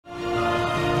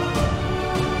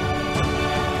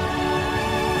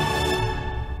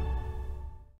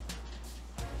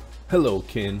Hello,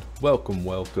 kin. Welcome,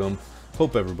 welcome.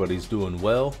 Hope everybody's doing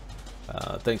well.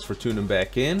 Thanks for tuning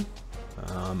back in.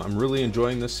 I'm really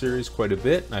enjoying this series quite a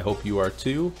bit. I hope you are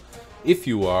too. If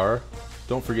you are,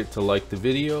 don't forget to like the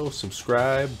video,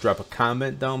 subscribe, drop a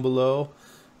comment down below,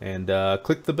 and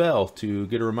click the bell to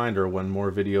get a reminder when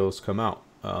more videos come out,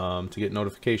 to get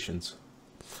notifications.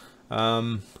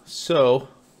 So,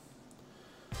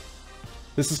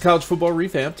 this is College Football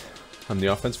Revamped. I'm the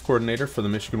offensive coordinator for the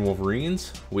Michigan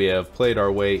Wolverines. We have played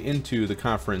our way into the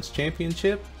conference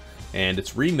championship, and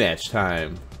it's rematch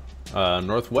time.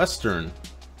 Northwestern,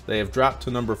 they have dropped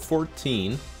to number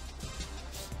 14,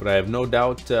 but I have no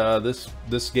doubt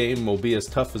this game will be as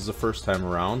tough as the first time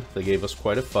around. They gave us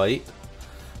quite a fight.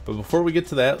 But before we get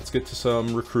to that, let's get to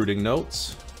some recruiting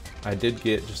notes. I did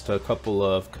get just a couple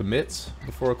of commits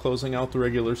before closing out the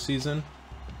regular season.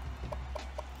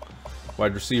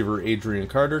 Wide receiver Adrian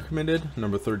Carter committed,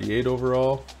 number 38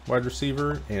 overall wide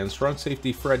receiver, and strong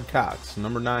safety Fred Cox,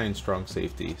 number 9 strong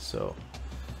safety. So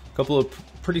a couple of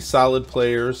pretty solid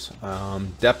players,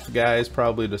 depth guys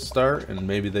probably to start, and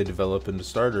maybe they develop into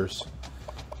starters.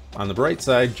 On the bright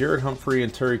side, Jared Humphrey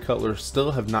and Terry Cutler still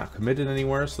have not committed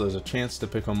anywhere, so there's a chance to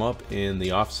pick them up in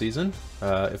the off season,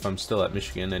 if I'm still at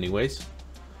Michigan anyways.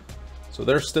 So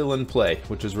they're still in play,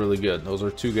 which is really good. Those are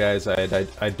two guys I had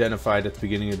identified at the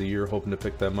beginning of the year, hoping to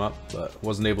pick them up, but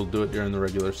wasn't able to do it during the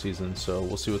regular season, so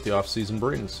we'll see what the offseason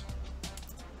brings.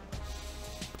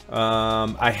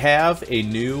 I have a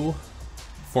new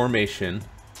formation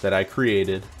that I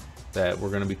created that we're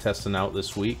going to be testing out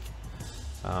this week.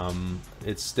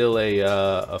 It's still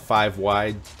a 5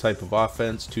 wide type of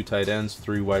offense, 2 tight ends,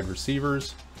 3 wide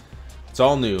receivers. It's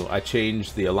all new. I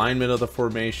changed the alignment of the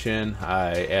formation.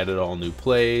 I added all new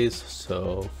plays,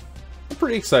 so I'm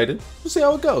pretty excited. We'll see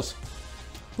how it goes.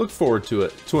 Look forward to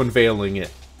it, to unveiling it.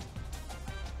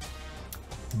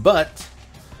 But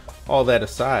all that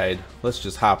aside, let's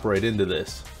just hop right into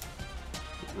this.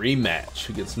 Rematch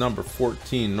against number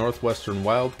 14 Northwestern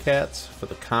Wildcats for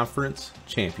the conference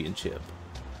championship.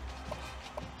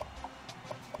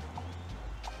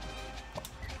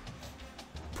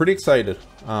 Pretty excited.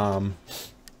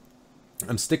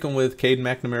 I'm sticking with Cade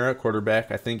McNamara at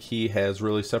quarterback. I think he has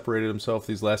really separated himself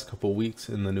these last couple weeks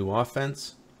in the new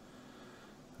offense.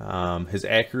 His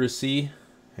accuracy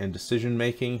and decision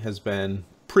making has been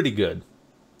pretty good.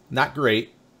 Not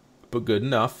great, but good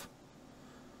enough.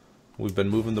 We've been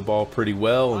moving the ball pretty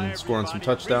well and scoring some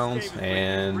touchdowns,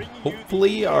 and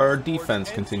hopefully our defense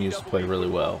continues to play really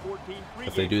well.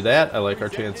 If they do that, I like our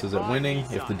chances at winning.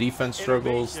 If the defense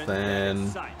struggles,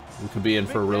 then we could be in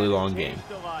for a really long game.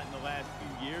 All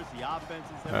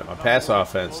right, my pass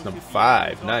offense, number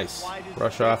 5, nice.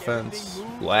 Rush offense,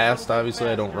 blast. Obviously,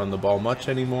 I don't run the ball much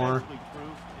anymore.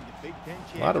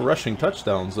 A lot of rushing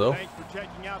touchdowns, though.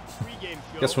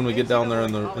 Guess when we get down there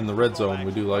in the red zone,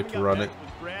 we do like to run it.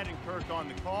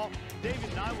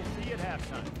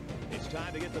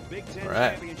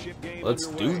 Alright, let's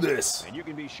do this. And you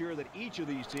can be sure that each of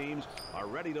these teams are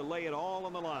ready to lay it all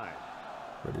on the line.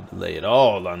 Ready to lay it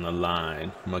all on the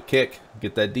line. I'm gonna kick,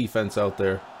 get that defense out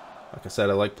there. Like I said,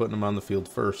 I like putting them on the field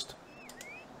first.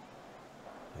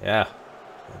 Yeah,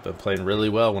 I've been playing really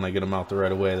well when I get them out there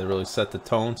right away. They really set the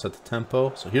tone, set the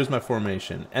tempo. So here's my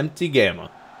formation. Empty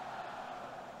gamma.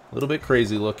 A little bit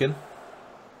crazy looking.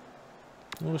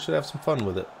 We should have some fun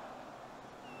with it.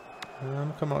 I'm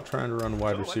going to come out trying to run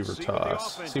wide receiver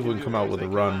toss. See if we can come out with a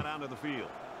run.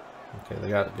 Okay, they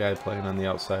got a guy playing on the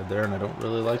outside there, and I don't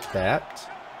really like that.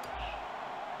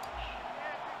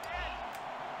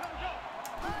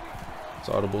 It's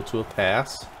audible to a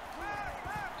pass.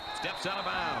 Steps out of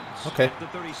bounds. Okay. The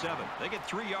 37. They get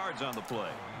 3 yards on the play.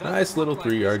 Nice little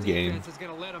 3-yard gain.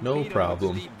 No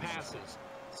problem.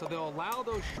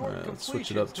 Alright, let's switch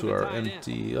it up to our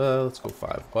empty. Let's go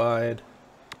 5 wide.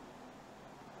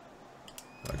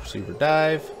 Wide receiver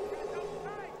dive.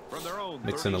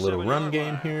 Mix in a little run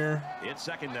game here. It's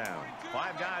second down.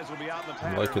 5 guys will be out in the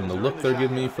I'm liking the look they're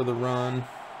giving me for the run.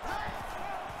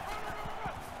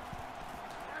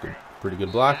 Pretty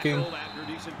good blocking.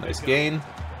 Nice gain.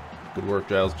 Good work,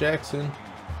 Giles Jackson.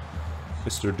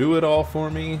 Mr. Do-It-All for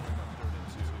me.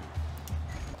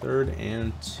 3rd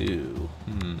and 2.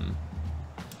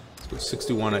 Let's go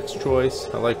 61x choice.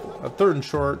 I like a 3rd and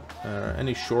short.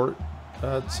 Any short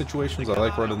situations, I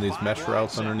like running these mesh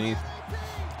routes underneath.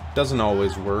 Doesn't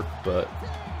always work, but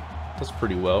does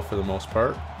pretty well for the most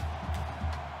part.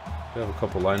 We have a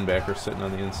couple linebackers sitting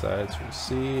on the inside, so we'll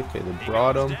see. Okay, they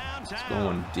brought him. It's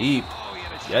going deep.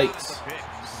 Yikes.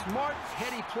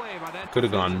 Could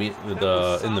have gone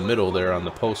in the middle there on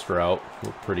the post route.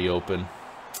 Looked pretty open.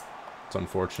 It's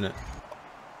unfortunate.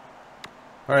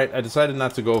 Alright, I decided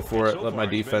not to go for it. Let my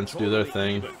defense do their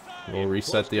thing. We'll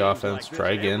reset the offense,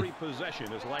 try again.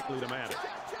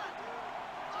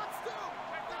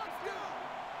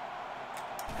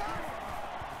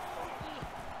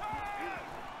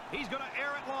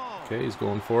 Okay, he's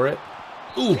going for it.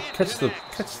 Ooh, catch it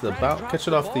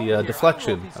off the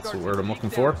deflection. That's the word I'm looking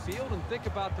for.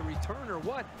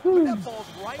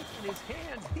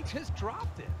 He just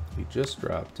dropped it. He just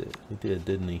dropped it. He did,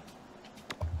 didn't he?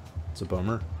 It's a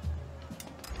bummer.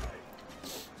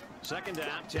 Second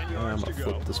down, 10 I'm yards gonna to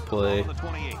flip go. this play. On the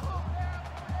 28.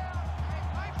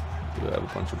 Do have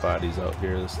a bunch of bodies out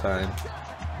here this time.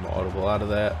 I'm audible out of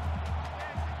that.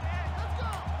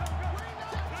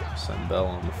 Send Bell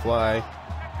on the fly.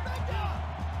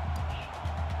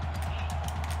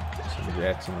 Send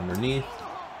Jackson underneath.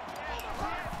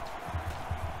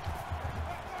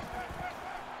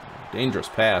 Dangerous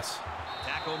pass.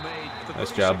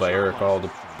 Nice job by Eric All to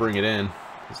bring it in.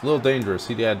 It's a little dangerous.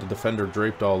 He had the defender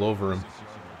draped all over him.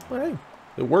 But hey,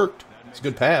 it worked. It's a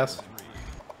good pass.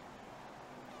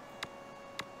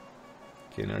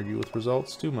 Can't argue with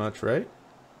results too much, right?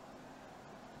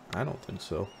 I don't think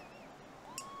so.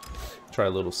 Try a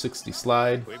little 60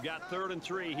 slide. We've got 3rd and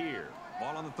 3 here.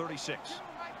 Ball on the 36.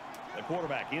 The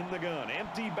quarterback in the gun.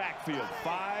 Empty backfield.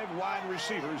 5 wide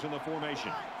receivers in the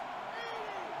formation.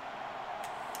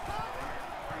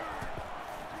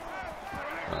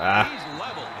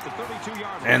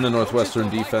 And the Northwestern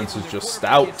defense is just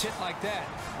stout.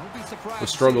 We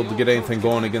struggled to get anything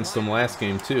going against them last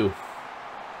game too.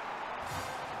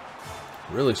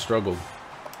 Really struggled.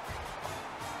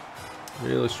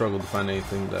 Really struggled to find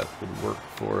anything that would work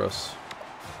for us.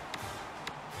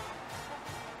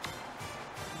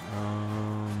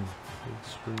 Big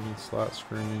screen, slot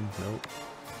screen, nope.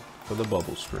 For the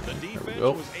bubble screen. There we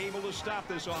go. Let's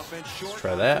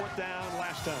try that.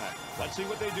 Let's see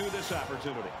what they do this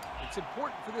opportunity. It's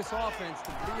important for this offense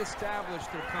to reestablish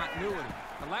their continuity.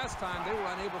 The last time they were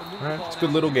unable to move the ball. It's a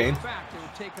good little game. They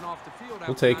were taken off the field.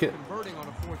 We'll take it. Converting on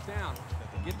a 4th down.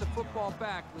 Get the football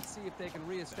back. Let's see if they can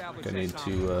reestablish. I need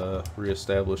to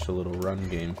reestablish a little run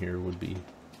game here. Would be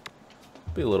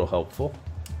a little helpful.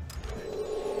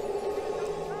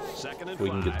 If we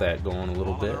can get that going a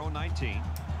little bit.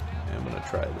 And I'm gonna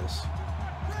try this.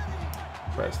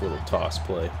 Try this little toss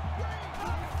play.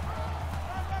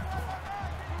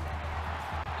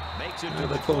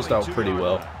 They closed out pretty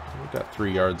well. We got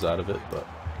 3 yards out of it, but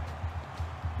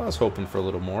I was hoping for a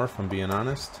little more, if I'm being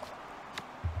honest.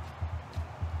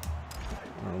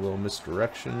 A little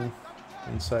misdirection,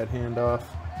 inside handoff.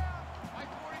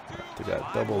 They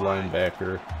got double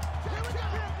linebacker.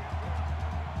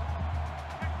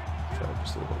 Try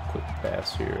just a little quick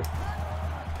pass here.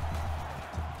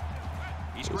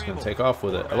 He's going to take off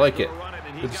with it. I like it.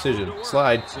 Good decision.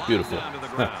 Slide. Beautiful.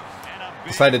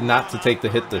 Decided not to take the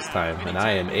hit this time, and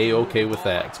I am A-okay with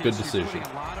that. It's a good decision.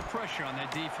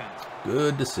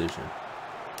 Good decision.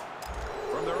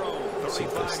 Let's see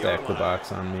if they stack the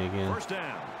box on me again.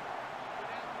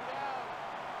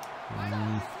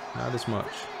 Not as much.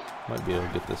 Might be able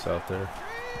to get this out there.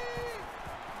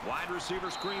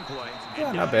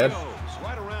 Yeah, not bad.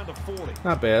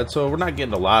 Not bad. So we're not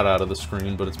getting a lot out of the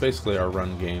screen, but it's basically our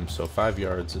run game. So 5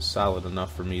 yards is solid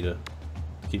enough for me to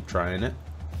keep trying it.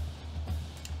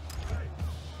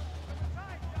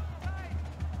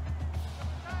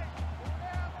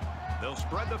 They'll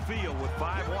spread the field with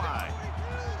 5 wide.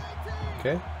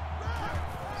 Okay.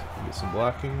 Get some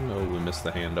blocking. Oh, we missed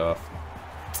the handoff.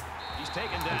 I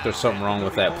think there's something wrong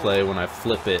with that play. When I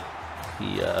flip it,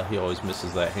 he always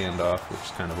misses that handoff, which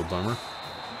is kind of a bummer.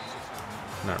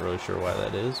 Not really sure why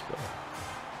that is, but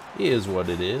it is what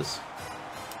it is.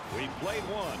 We played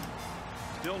 1.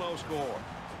 Still no score.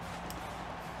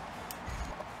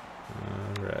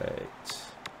 All right.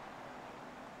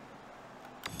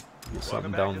 Get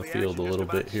something down the field a little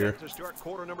bit here. To start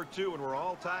quarter number 2, and we're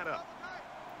all tied up.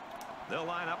 They'll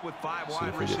line up with 5 See wide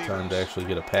if we receivers. get time to actually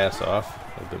get a pass off.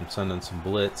 I've been sending some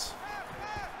blitz.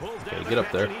 Okay, get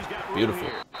up there. Beautiful.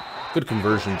 Good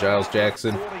conversion, Giles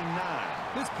Jackson.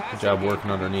 Good job working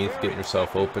underneath, getting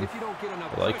yourself open.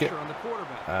 I like it.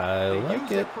 I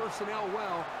like it. Personnel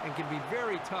well and can be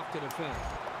very tough to defend.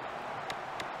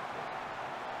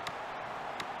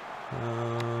 A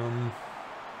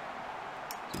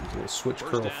little switch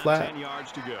curl flat. 10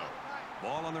 yards to go.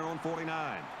 Ball on their own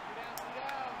 49.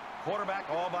 Quarterback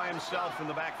all by himself in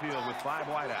the backfield with 5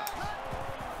 wide out.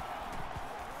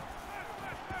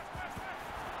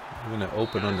 I'm going to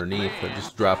open underneath. They're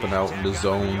just dropping out into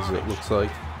zones, it looks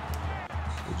like.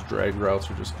 Those drag routes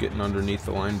are just getting underneath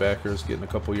the linebackers, getting a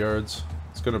couple yards.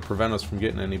 It's going to prevent us from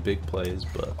getting any big plays,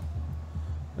 but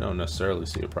I don't necessarily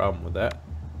see a problem with that.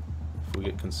 If we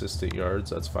get consistent yards,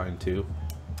 that's fine too.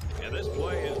 And this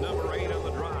play is number 8 on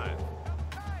the drive.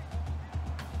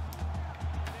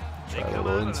 Try a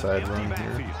little inside run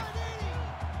here.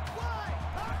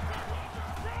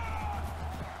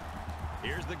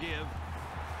 Here's the give.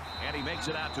 And he makes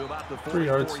it out to about the 3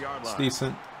 yards. 44-yard It's line.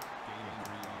 decent.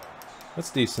 That's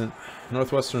decent.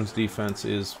 Northwestern's defense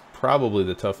is probably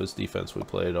the toughest defense we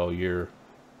played all year.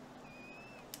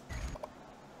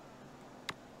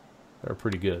 They're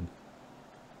pretty good.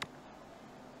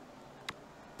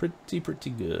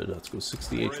 Pretty good. Let's go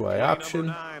 60 HY option.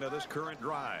 Number 9 of this current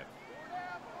drive.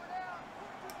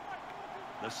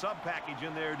 The sub package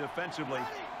in there defensively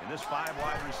in this 5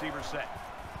 wide receiver set.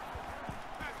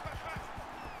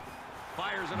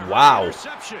 Fires an Wow.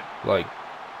 interception. Like,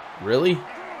 really?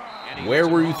 Where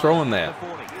were you throwing that?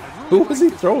 Who was he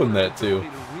throwing that to?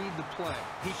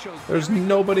 There's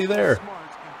nobody there.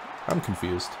 I'm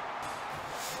confused.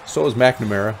 So is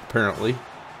McNamara, apparently.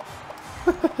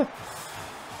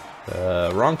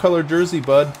 Wrong color jersey,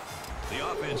 bud.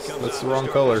 That's the wrong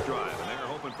color.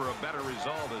 For a better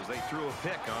result as they threw a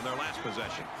pick on their last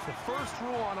possession. The first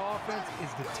rule on offense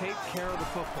is to take care of the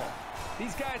football.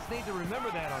 These guys need to remember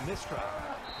that on this drive.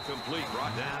 Complete,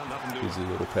 brought down, nothing to Easy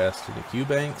little pass to Nick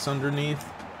Eubanks underneath.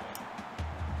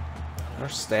 They're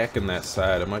stacking that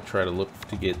side. I might try to look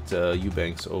to get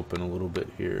Eubanks open a little bit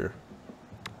here.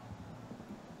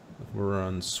 We'll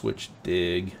run switch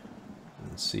dig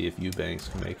and see if Eubanks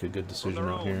can make a good decision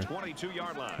out here.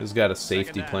 He's got a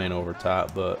safety playing over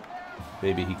top, but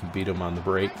maybe he can beat him on the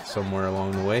break somewhere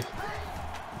along the way.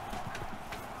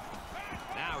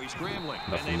 Now he's scrambling.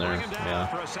 Nothing there. Yeah.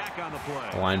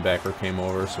 The linebacker came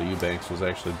over, so Eubanks was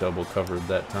actually double covered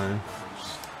that time.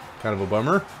 Kind of a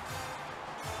bummer.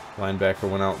 Linebacker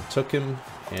went out and took him,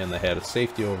 and they had a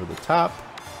safety over the top.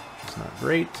 It's not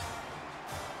great.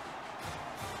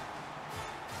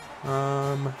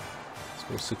 Let's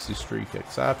go 60 streak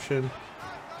X option.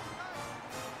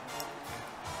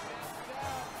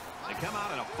 They come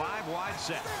out in a 5 wide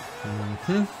set.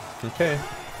 Okay.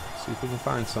 See if we can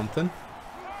find something.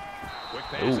 Quick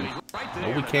pass, Ooh. and he's right there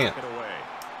No, we to can't. knock it away.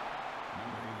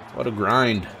 What a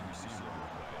grind.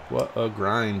 What a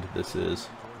grind this is.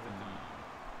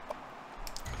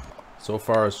 So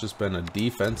far, it's just been a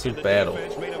defensive The battle.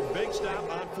 defense made a big stop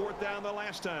on 4th down the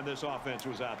last time this offense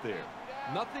was out there.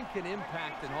 Nothing can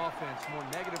impact an offense more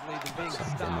negatively than being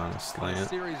Something on a stopped on a slant.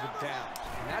 series of downs.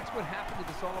 And that's what happened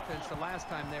to this offense the last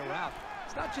time they were out.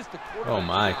 It's not just the quarterback. Oh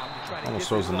my. job to try to Almost get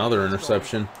throws this another offense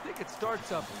interception. going. I think it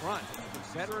starts up front. The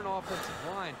veteran offensive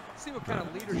line. See what kind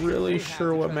of leadership Really they have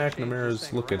sure to what try to change McNamara this is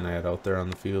thing looking around. at out there on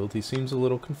the field. He seems a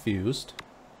little confused.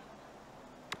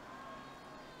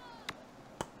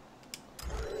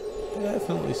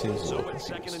 Definitely seems a So little it's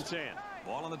 2nd and confused. 10.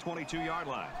 Ball on the 22-yard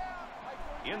line.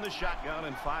 In the shotgun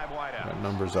and 5 wide out. Got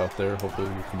numbers out there. Hopefully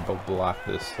we can block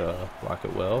this, block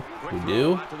it well. Quick We throw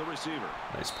do. out to the receiver.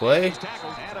 Nice play. He's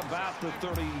tackled at about the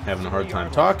 30. Having a hard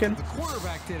time 30-yard line. talking. The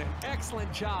quarterback did an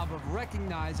excellent job of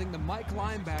recognizing the Mike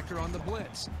linebacker on the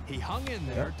blitz. He hung in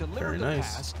there, Yep, delivered very the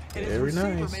nice. pass, and Very his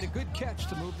receiver nice. made a good catch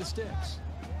to move the sticks.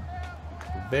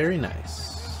 Very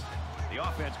nice. The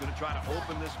offense going to try to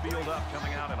open this field up,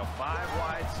 coming out in a 5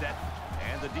 wide set,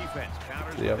 and the defense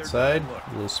counters The with their outside. drive look.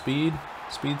 A little speed.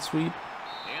 Speed sweep.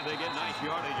 And they get nice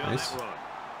yardage on Nice. that run.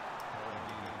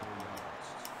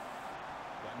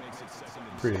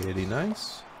 Pretty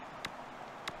nice.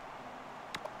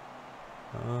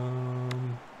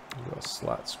 Got a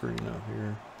slot screen out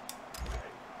here.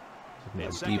 My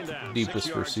It's 2nd down, 6 deepest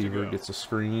yards to receiver go. gets a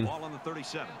screen. Ball on the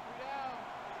 37.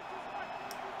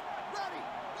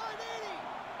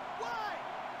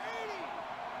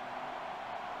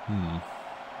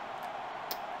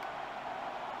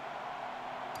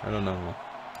 I don't know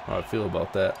how I feel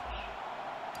about that.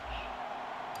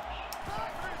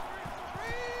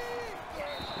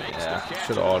 Yeah,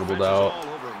 should have audibled out.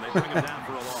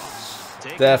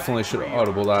 Definitely should have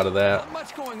audibled out of that. Not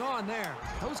much going on there.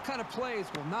 Those kind of plays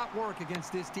will not work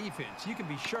against this defense. You can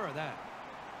be sure of that.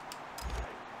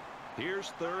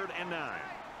 Here's 3rd and 9.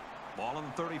 Ball on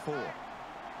the 34.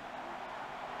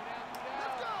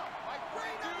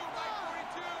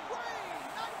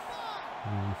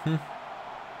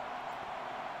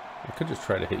 I could just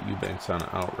try to hit Eubanks on an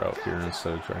out route here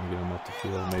instead of trying to get him up the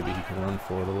field. Maybe he can run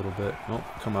for it a little bit. Nope,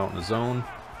 come out in the zone.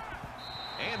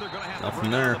 And they're going to have Nothing to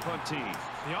bring there. out the punt team.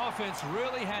 The offense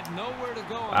really had nowhere to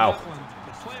go on Ow. that one.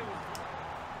 The play was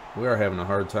We are having a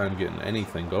hard time getting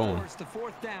anything going. towards the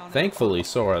 4th down. Thankfully,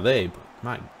 so are they, but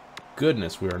my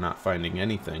goodness, we are not finding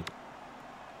anything.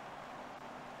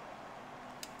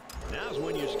 Now's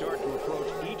when you start to approach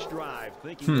each each drive,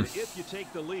 thinking that if you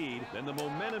take the lead, then the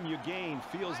momentum you gain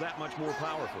feels that much more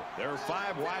powerful. There are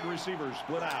 5 wide receivers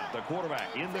split out. The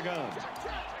quarterback in the gun.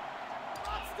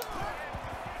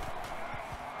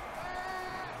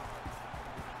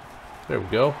 There we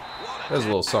go. There's a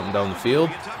little something down the field.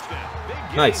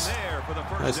 Nice.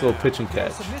 Nice little pitch and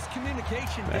catch.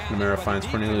 McNamara finds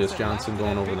Cornelius Johnson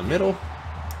going over the middle.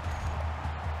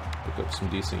 Pick up some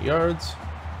decent yards.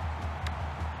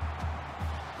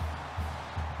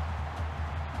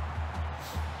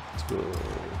 Let's go.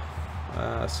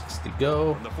 60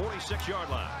 go. From the 46-yard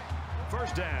line.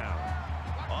 First down.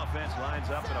 Offense lines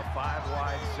up in a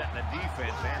 5-wide set, and the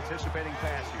defense anticipating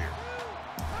pass here.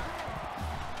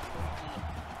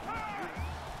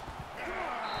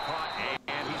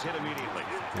 And he's hit immediately.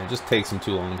 Yeah, it just takes him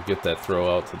too long to get that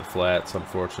throw out to the flats,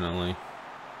 unfortunately.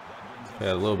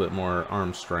 Yeah, a little bit more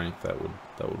arm strength, that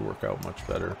would work out much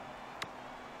better.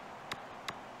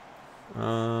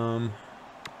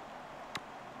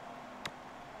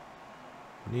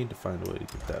 Need to find a way to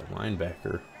get that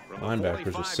linebacker.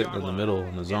 Linebackers are sitting in the middle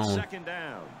in the zone. Second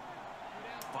down.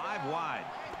 5 wide.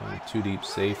 Playing 2 deep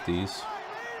safeties.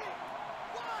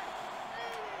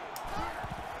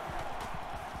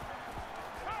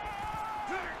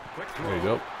 There you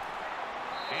go.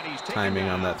 Timing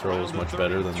on that throw was much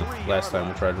better than the last time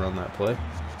we tried to run that play.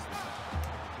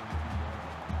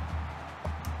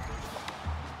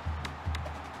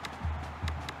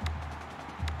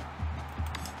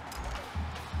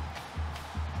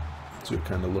 See what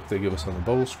kind of look they give us on the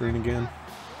bubble screen again.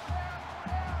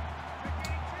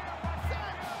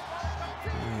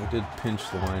 Yeah, I did pinch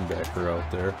the linebacker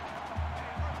out there.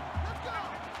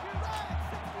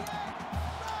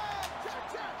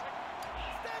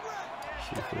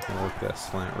 See if we can work that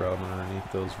slant route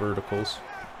underneath those verticals.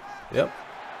 Yep.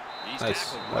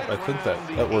 Nice. I think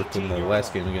that worked in the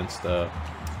last game against,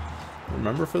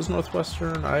 remember if it was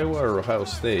Northwestern, Iowa, or Ohio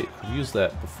State. I've used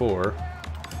that before.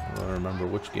 I don't remember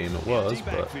which game it was,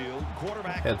 but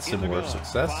had similar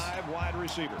success. 5 wide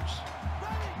receivers.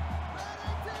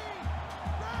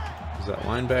 Is that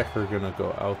linebacker going to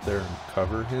go out there and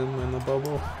cover him in the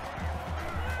bubble?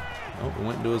 Nope, he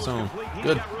went into his zone.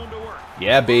 Good.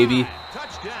 Yeah, baby.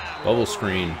 Bubble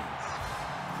screen.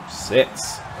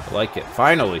 6. I like it.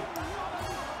 Finally.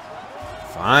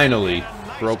 Finally.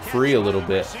 Broke free a little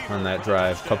bit on that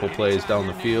drive. Couple plays down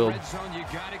the field.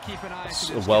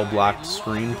 A well-blocked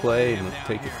screen play, and we'll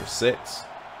take it for 6.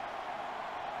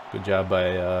 Good job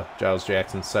by Giles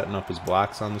Jackson setting up his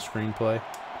blocks on the screenplay.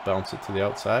 Bounce it to the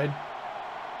outside.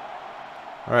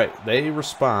 All right, they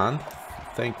respond.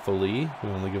 Thankfully, we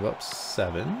only give up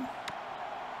 7.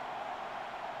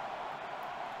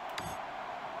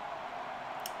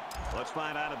 Let's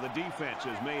find out if the defense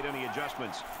has made any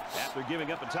adjustments after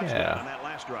giving up a touchdown on that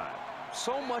last drive.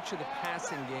 So much of the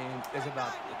passing game is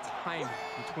about the timing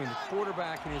between the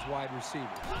quarterback and his wide receivers.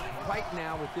 Right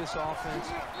now with this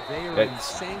offense, they are in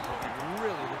sync, and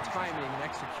really the timing and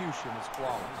execution is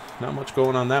flawless. Not much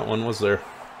going on that one, was there?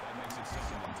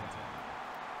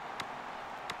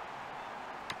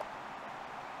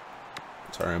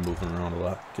 Sorry, I'm moving around a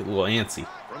lot. Get a little antsy.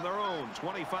 From their own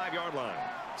 25-yard line.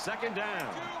 Second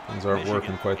down. Things aren't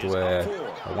working quite the way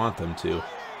I want them to.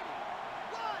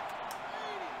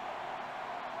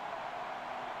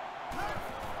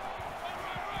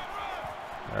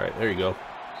 All right, there you go.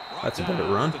 That's a better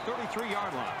run.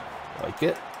 Like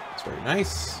it. It's very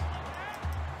nice.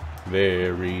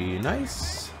 Very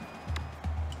nice.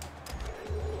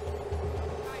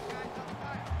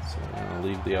 So I'm going to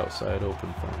leave the outside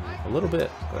open for me a little bit.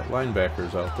 That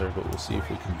linebacker's out there, but we'll see if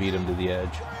we can beat him to the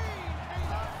edge.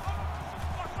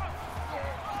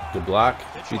 Good block.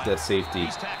 Beat that safety. I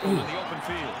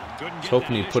was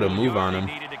hoping he'd put a move on him.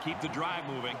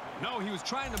 No, he was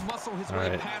trying to muscle his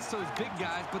way past those big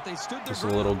guys, but they stood there. Just a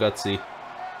little gutsy.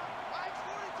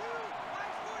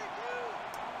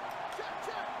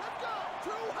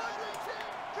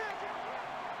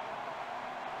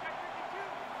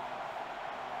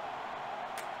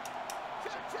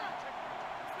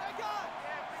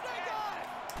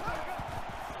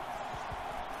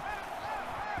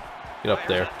 Get up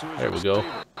there. There we go.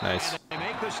 Nice. They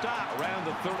make the stop around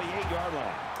the 38-yard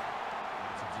line.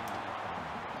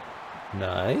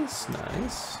 Nice,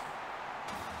 nice.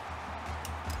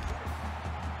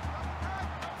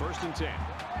 First and 10.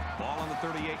 Ball on the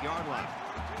 38-yard line.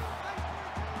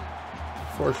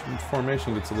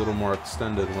 Formation gets a little more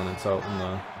extended when it's out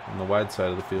on the wide side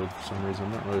of the field for some reason.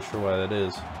 I'm not really sure why that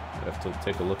is. I have to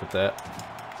take a look at that.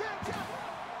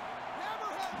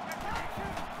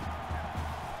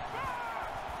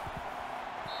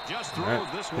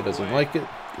 Alright, he doesn't like it,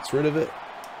 gets rid of it.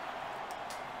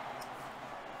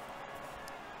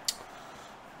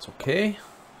 It's okay.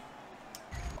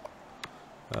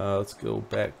 Let's go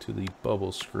back to the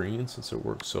bubble screen since it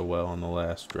worked so well on the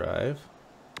last drive.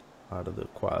 Out of the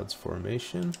quads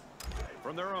formation.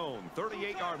 From their own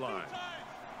 38-yard line.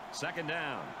 Second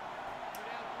down.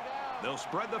 They'll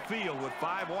spread the field with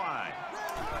 5 wide.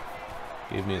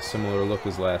 Gave me a similar look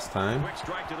as last time. Quick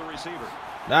strike to the receiver.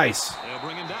 Nice.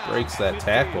 Bring him down. Breaks that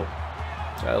tackle.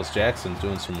 Giles Jackson's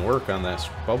doing some work on that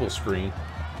bubble screen.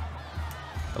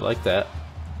 I like that.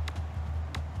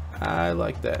 I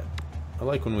like that. I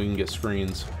like when we can get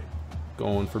screens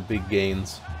going for big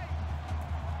gains.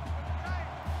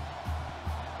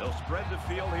 They'll spread the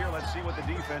field here. Let's see what the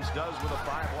defense does with a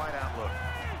 5-wide outlook.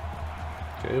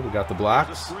 Okay, we got the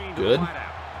blocks. Good.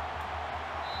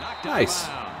 Nice.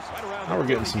 Now we're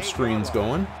getting some screens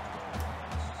going.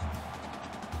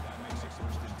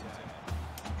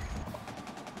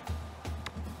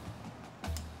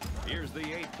 Here's the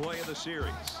 8th play of the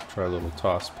series. Try a little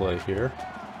toss play here.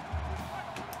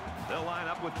 They'll line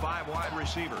up with 5 wide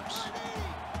receivers.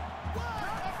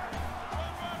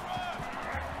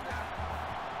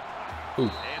 Ooh.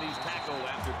 And he's tackled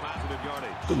after positive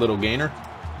yardage. Good little gainer.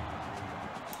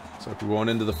 So we're going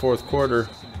into the 4th quarter.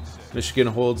 Michigan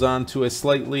holds on to a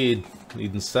slight lead,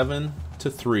 leading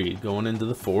 7-3 going into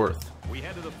the 4th.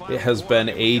 It has been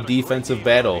a defensive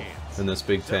battle in this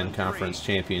Big Ten Conference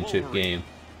Championship game.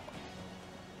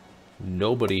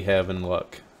 Nobody having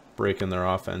luck breaking their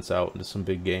offense out into some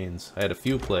big gains. I had a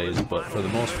few plays, but for the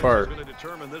most part,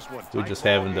 we're just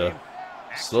having to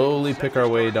slowly pick our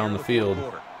way down the field.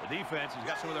 The defense has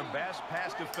got some of their best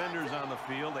pass defenders on the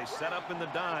field. They set up in the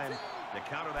dime to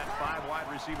counter that 5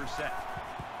 wide receiver set.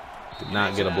 Did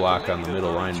not get a block on the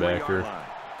middle linebacker.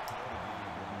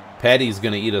 Patty's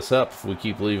going to eat us up if we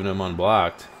keep leaving him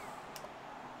unblocked.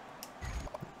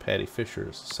 Patty Fisher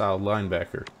is a solid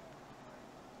linebacker.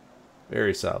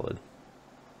 Very solid.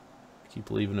 Keep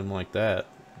leaving him like that.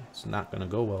 It's not going to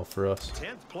go well for us.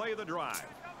 10th play of the drive.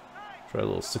 Try a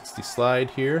little 60 slide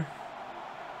here.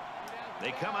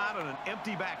 They come out on an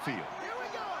empty backfield.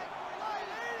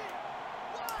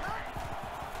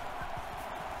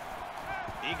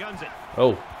 He guns it.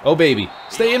 Oh baby.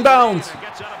 Stay in bounds.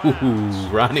 Ooh,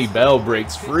 Ronnie Bell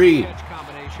breaks free.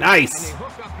 Nice.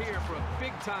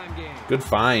 Good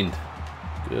find.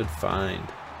 Good find.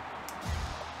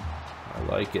 I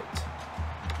like it.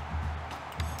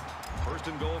 First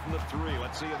and goal from the 3.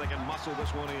 Let's see if they can muscle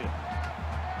this one in.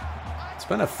 It's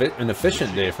been an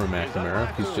efficient day for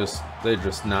McNamara. They're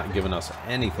just not giving us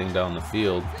anything down the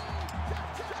field.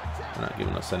 They're not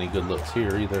giving us any good looks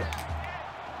here either.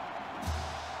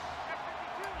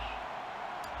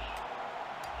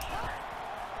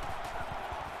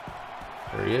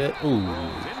 There he is.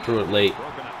 Ooh, threw it late.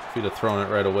 If he'd have thrown it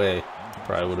right away,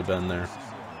 probably would have been there.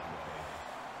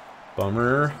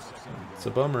 Bummer. It's a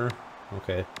bummer.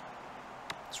 Okay.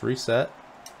 Let's reset.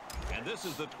 And this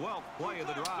is the 12th play of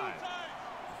the drive.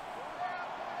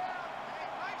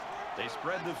 They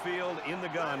spread the field in the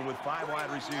gun with 5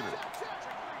 wide receivers.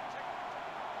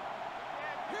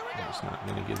 It's not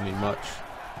going to give me much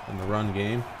in the run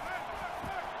game.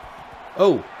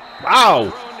 Oh,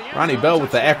 wow! Ronnie Bell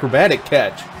with the acrobatic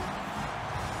catch.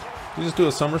 Did you just do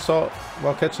a somersault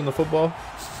while catching the football?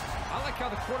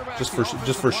 Just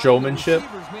for showmanship.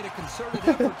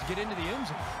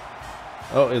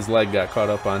 Oh, his leg got caught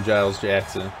up on Giles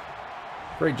Jackson.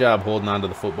 Great job holding on to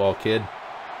the football, kid.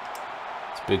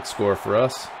 It's a big score for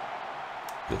us.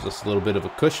 Gives us a little bit of a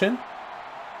cushion.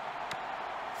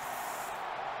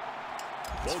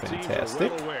 That's fantastic.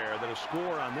 Both teams are well aware that a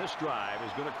score on this drive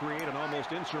is going to create an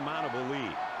almost insurmountable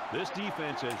lead. This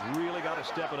defense has really got to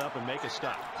step it up and make a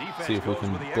stop. Defense see if we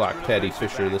can block Patty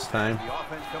Fisher this time.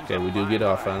 Okay, we do get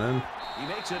off on him.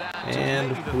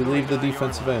 And we leave the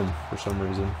defensive end for some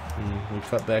reason. And we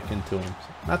cut back into him.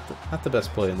 Not the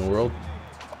best play in the world.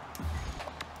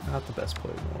 Not the best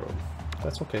play in the world.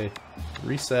 That's okay.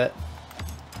 Reset.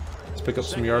 Let's pick up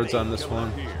some yards on this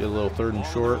one. Get a little 3rd and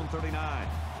short.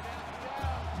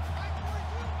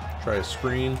 Try a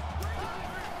screen.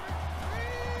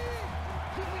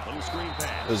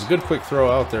 It was a good quick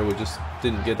throw out there. We just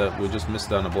didn't get that. We just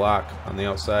missed on a block on the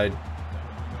outside.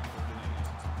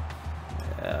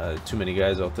 Too many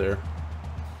guys out there.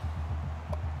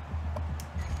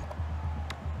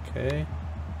 Okay.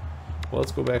 Well,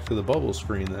 let's go back to the bubble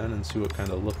screen then and see what kind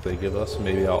of look they give us.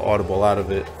 Maybe I'll audible out of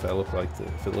it if it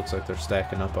looks like they're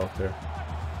stacking up out there.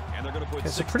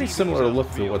 It's a pretty similar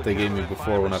look to what they gave me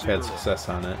before when I've had success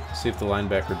on it. See if the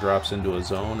linebacker drops into a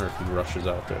zone or if he rushes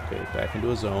out there. Okay, back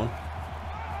into a zone.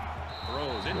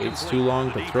 Waits too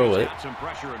long to throw it.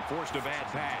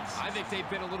 I think they've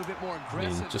been a little bit more I mean,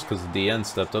 aggressive. just because the DN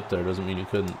stepped up there doesn't mean you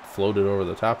couldn't float it over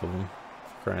the top of him.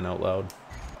 Crying out loud.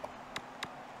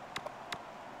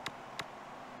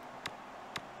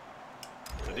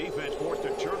 The defense forced a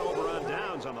turnover on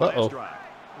downs on the last drive.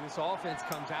 This offense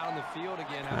comes out on the field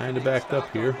again. Kind of backed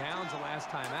up here. Downs the last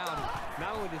time out.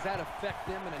 Not only does that affect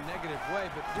them in a negative way,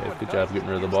 but Okay, good job getting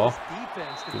rid of the ball.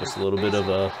 Give us a little bit of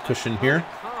a cushion here.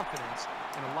 Confidence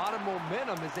and a lot of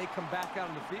momentum as they come back out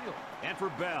on the field. And for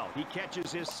Bell, he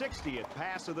catches his 60th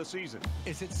pass of the season.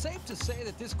 Is it safe to say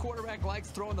that this quarterback likes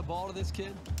throwing the ball to this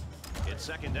kid? It's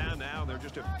second down now. They're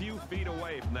just a few feet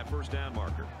away from that first down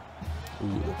marker.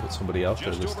 Ooh, they put somebody out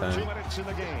there this time. Just over 2 minutes in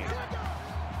the game.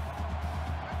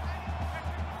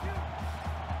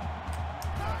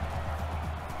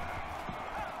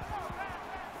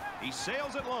 He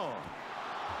sails it long.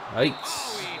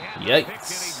 Yikes. And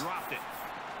Yikes. he dropped it.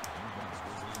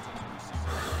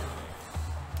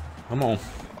 Come on.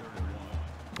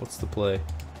 What's the play?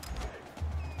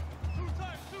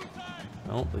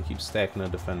 Oh, they keep stacking a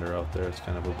defender out there. It's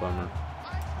kind of a bummer.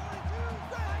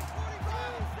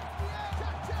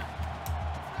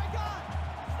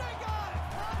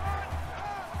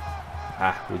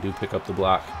 Ah, we do pick up the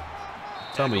block.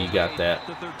 Tell me you got that.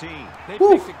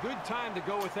 Woo.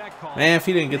 Man, if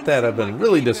he didn't get that, I've been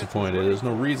really disappointed. There's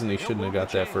no reason he shouldn't have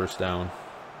got that first down.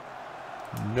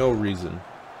 No reason.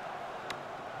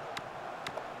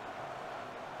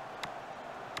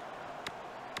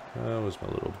 That was my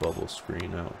little bubble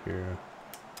screen out here.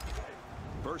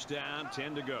 First down,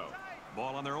 10 to go.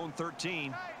 Ball on their own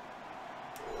 13.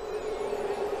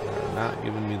 They're not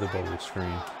giving me the bubble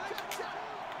screen.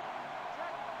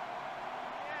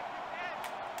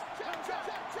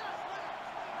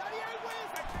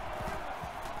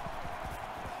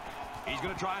 He's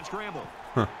going to try and scramble.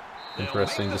 Huh.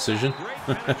 Interesting decision.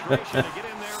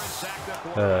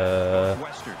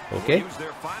 Okay. Use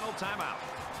their final timeout.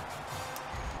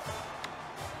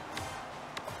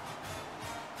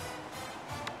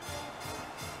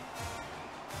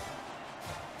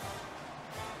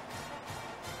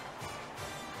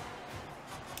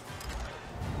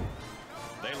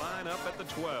 They line up at the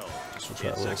 12. So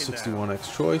try a little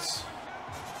 61X choice.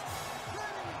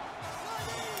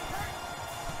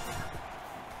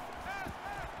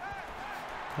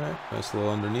 Alright, nice little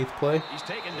underneath play. He's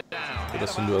taken down. Get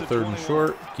us into a 3rd and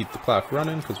short. Keep the clock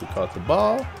running because we caught the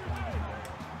ball.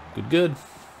 Good, good.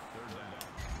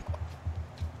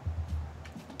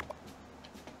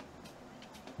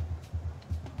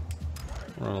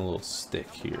 We're on a little stick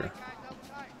here.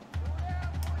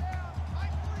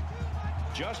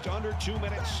 Just under 2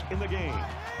 minutes in the game.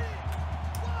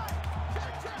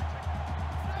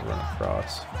 Run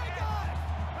across.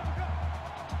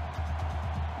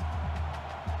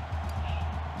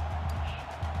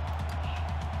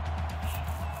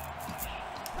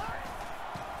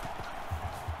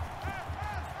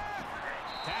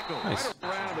 Nice.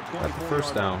 Got the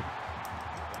first down.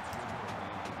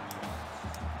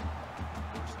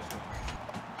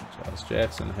 Charles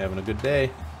Jackson having a good day.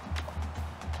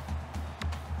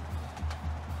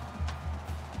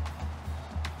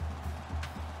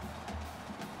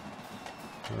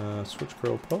 Switch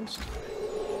curl post.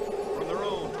 From their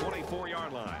own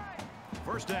 24-yard line.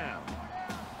 First down.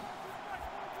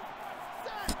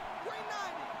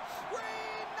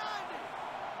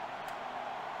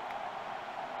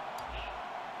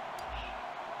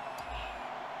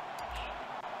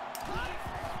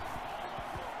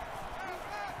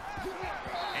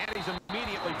 And he's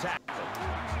immediately tackled.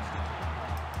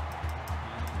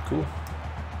 Cool.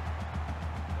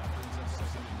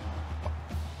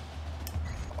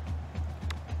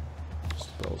 Just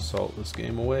about salt this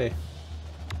game away.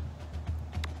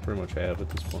 Pretty much have at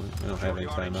this point. I don't have any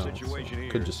timeouts. So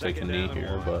could just take a knee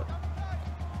here, but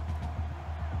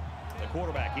the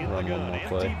quarterback in the gun,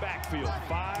 empty backfield,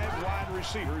 5 wide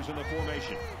receivers in the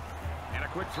formation. And a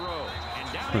quick throw,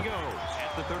 and down he goes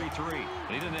at the 33.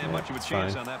 He didn't have much of a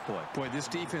chance on that play. Boy, this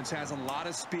defense has a lot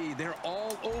of speed. They're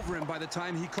all over him by the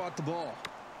time he caught the ball.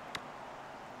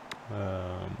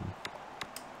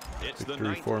 It's the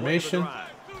 3 formation.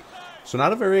 So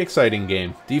not a very exciting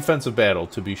game. Defensive battle,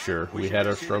 to be sure. We had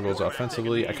our struggles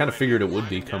offensively. I kind of figured it would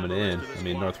be coming in. I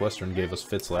mean, Northwestern gave us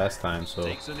fits last time,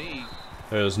 so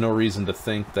there was no reason to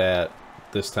think that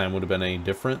this time would have been any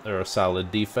different. They're a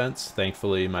solid defense.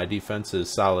 Thankfully, my defense is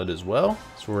solid as well,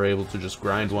 so we're able to just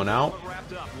grind one out.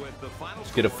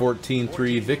 Let's get a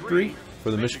 14-3 victory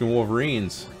for the Michigan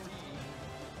Wolverines,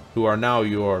 who are now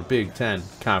your Big Ten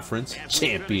Conference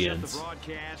champions.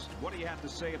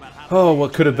 Oh,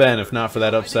 what could have been if not for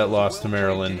that upset loss to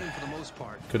Maryland.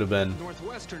 Could have been.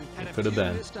 Northwestern had Could have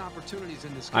been. missed opportunities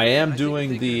in this game. I am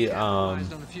doing the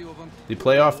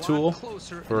playoff tool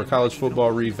for college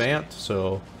football revamped,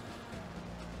 so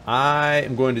I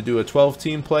am going to do a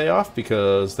 12-team playoff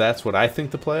because that's what I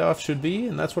think the playoff should be,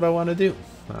 and that's what I want to do.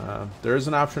 There is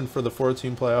an option for the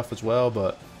 4-team playoff as well,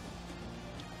 but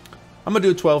I'm going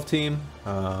to do a 12-team.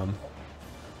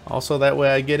 Also, that way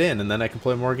I get in, and then I can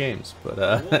play more games. But,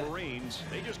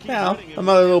 yeah, I'm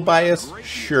a little biased.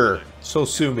 Sure. So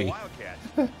sue me.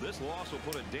 We'll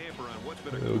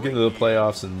get into the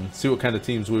playoffs and see what kind of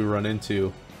teams we run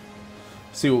into.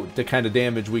 See what the kind of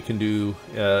damage we can do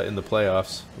in the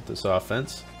playoffs with this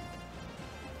offense.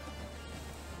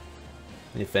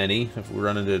 If any. If we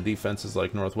run into defenses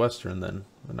like Northwestern, then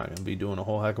we're not going to be doing a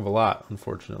whole heck of a lot,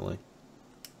 unfortunately.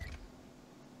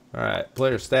 Alright,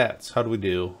 player stats. How do we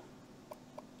do?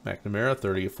 McNamara,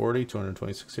 30 of 40,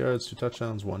 226 yards, 2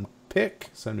 touchdowns, 1 pick,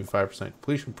 75%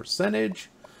 completion percentage.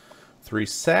 3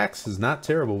 sacks is not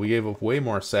terrible. We gave up way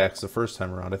more sacks the first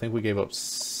time around. I think we gave up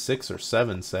 6 or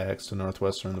 7 sacks to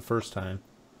Northwestern the first time.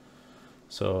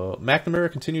 So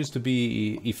McNamara continues to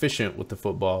be efficient with the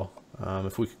football.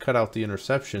 If we could cut out the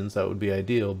interceptions, that would be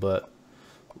ideal, but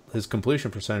his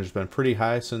completion percentage has been pretty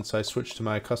high since I switched to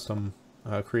my custom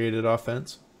created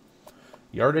offense.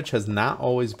 Yardage has not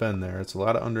always been there. It's a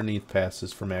lot of underneath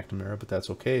passes for McNamara, but that's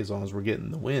okay as long as we're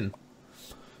getting the win.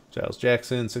 Giles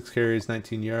Jackson, 6 carries,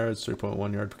 19 yards,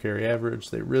 3.1 yard per carry average.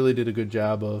 They really did a good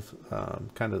job of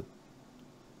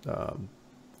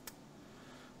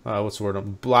what's the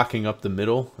word? Blocking up the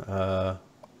middle,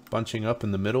 bunching up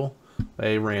in the middle.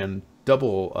 They ran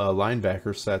double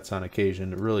linebacker sets on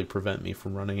occasion to really prevent me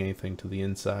from running anything to the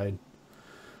inside.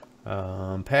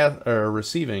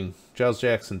 Receiving, Giles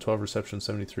Jackson, 12 receptions,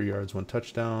 73 yards, 1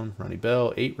 touchdown. Ronnie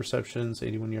Bell, 8 receptions,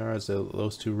 81 yards.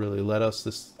 Those two really led us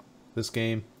this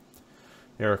game.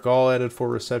 Eric All added 4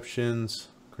 receptions.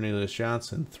 Cornelius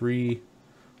Johnson, 3.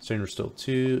 Stranger Still,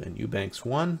 2. And Eubanks,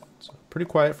 1. So pretty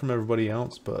quiet from everybody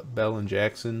else, but Bell and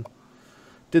Jackson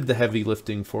did the heavy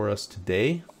lifting for us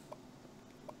today.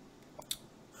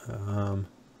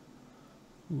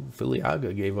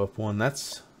 Viliaga gave up 1.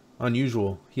 That's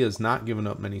unusual. He has not given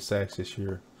up many sacks this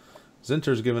year.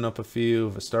 Zinter's given up a few.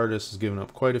 Vistardis has given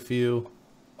up quite a few.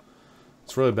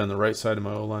 It's really been the right side of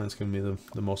my O-line that's giving me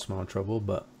the most amount of trouble,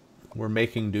 but we're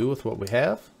making do with what we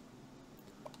have.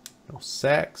 No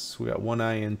sacks. We got 1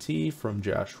 INT from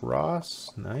Josh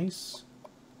Ross. Nice.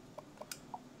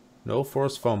 No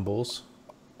forced fumbles.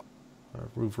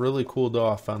 We've really cooled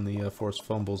off on the forced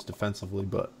fumbles defensively,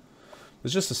 but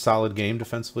it's just a solid game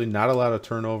defensively. Not a lot of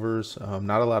turnovers,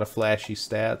 not a lot of flashy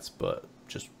stats, but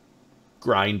just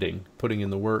grinding, putting in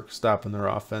the work, stopping their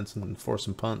offense, and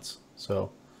forcing punts.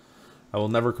 So I will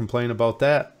never complain about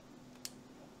that.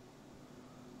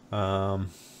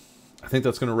 I think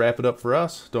that's going to wrap it up for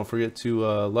us. Don't forget to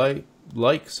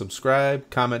like, subscribe,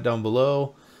 comment down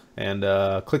below, and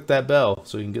click that bell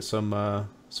so you can get some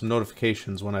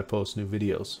notifications when I post new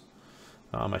videos.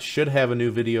 I should have a new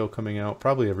video coming out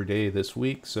probably every day this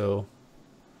week, so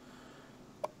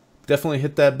definitely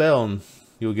hit that bell and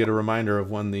you'll get a reminder of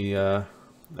when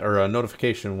or a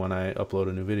notification when I upload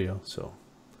a new video. So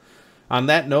on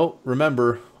that note,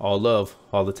 remember, all love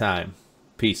all the time.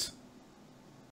 Peace.